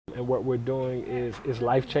And what we're doing is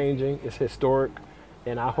life-changing, it's historic,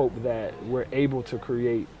 and I hope that we're able to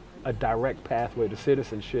create a direct pathway to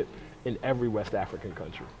citizenship in every West African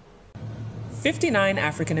country. 59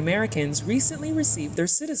 African Americans recently received their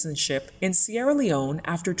citizenship in Sierra Leone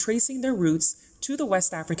after tracing their roots to the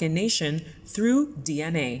West African nation through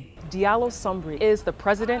DNA. Diallo Sombri is the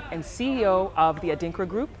president and CEO of the Adinkra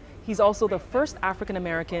Group. He's also the first African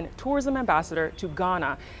American tourism ambassador to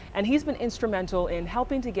Ghana, and he's been instrumental in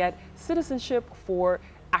helping to get citizenship for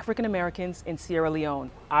African Americans in Sierra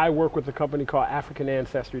Leone. I work with a company called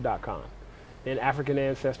AfricanAncestry.com, and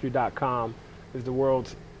AfricanAncestry.com is the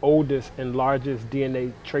world's oldest and largest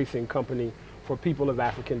DNA tracing company for people of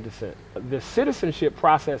African descent. The citizenship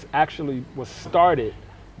process actually was started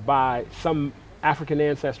by some African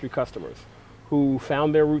ancestry customers who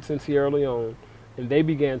found their roots in Sierra Leone, and they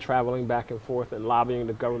began traveling back and forth and lobbying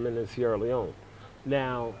the government in Sierra Leone.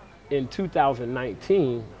 Now, in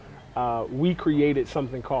 2019, we created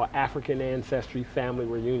something called African Ancestry Family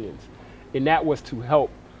Reunions, and that was to help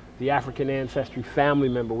the African Ancestry family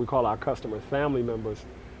member, we call our customers family members,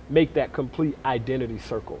 make that complete identity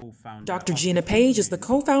circle. Dr. Gina Page is the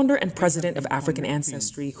co-founder and president of African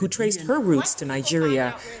Ancestry, who traced her roots to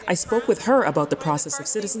Nigeria. I spoke with her about the process of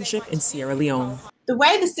citizenship in Sierra Leone. The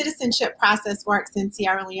way the citizenship process works in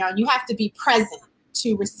Sierra Leone, you have to be present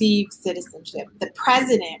to receive citizenship. The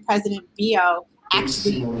president, President Bio,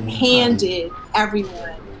 actually handed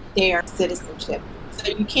everyone their citizenship. So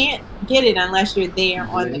you can't get it unless you're there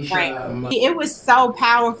on the ground. It was so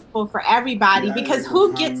powerful for everybody because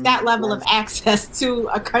who gets that level of access to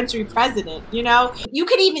a country president, you know? You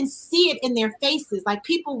could even see it in their faces. Like,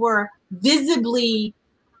 people were visibly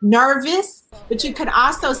nervous, but you could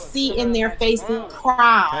also see in their faces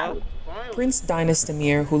pride. Prince Dinas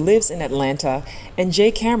Tamir, who lives in Atlanta, and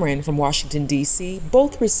Jay Cameron from Washington, D.C.,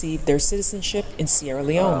 both received their citizenship in Sierra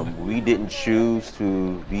Leone. We didn't choose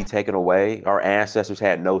to be taken away. Our ancestors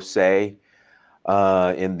had no say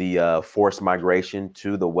in the forced migration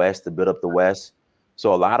to the West, to build up the West.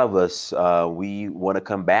 So a lot of us, we want to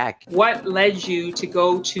come back. What led you to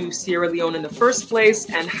go to Sierra Leone in the first place,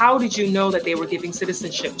 and how did you know that they were giving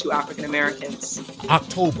citizenship to African Americans?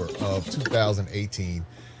 October of 2018,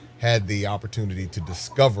 had the opportunity to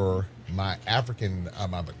discover my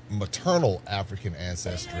my maternal African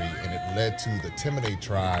ancestry, and it led to the Temene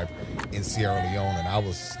tribe in Sierra Leone. And I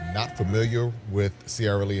was not familiar with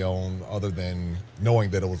Sierra Leone other than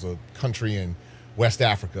knowing that it was a country in West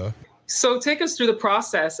Africa. So take us through the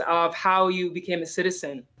process of how you became a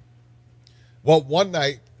citizen. Well, one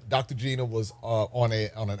night, Dr. Gina was on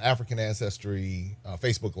an African Ancestry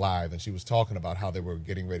Facebook Live, and she was talking about how they were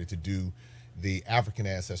getting ready to do the African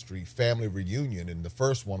Ancestry family reunion, and the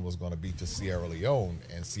first one was going to be to Sierra Leone,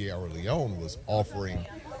 and Sierra Leone was offering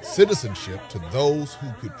citizenship to those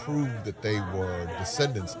who could prove that they were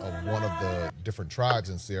descendants of one of the different tribes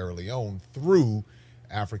in Sierra Leone through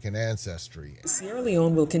African Ancestry. Sierra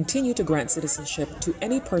Leone will continue to grant citizenship to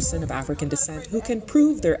any person of African descent who can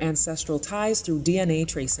prove their ancestral ties through DNA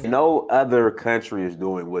tracing. No other country is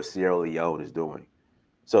doing what Sierra Leone is doing.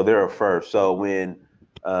 So they're a first. So when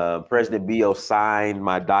President Bio signed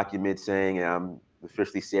my document saying I'm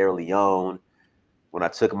officially Sierra Leone, when I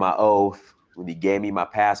took my oath, when he gave me my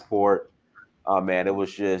passport, oh man, it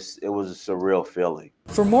was a surreal feeling.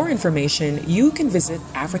 For more information, you can visit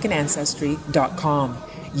AfricanAncestry.com.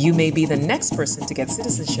 You may be the next person to get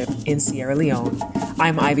citizenship in Sierra Leone.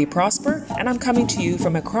 I'm Ivy Prosper, and I'm coming to you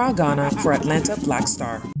from Accra, Ghana for Atlanta Black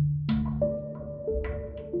Star.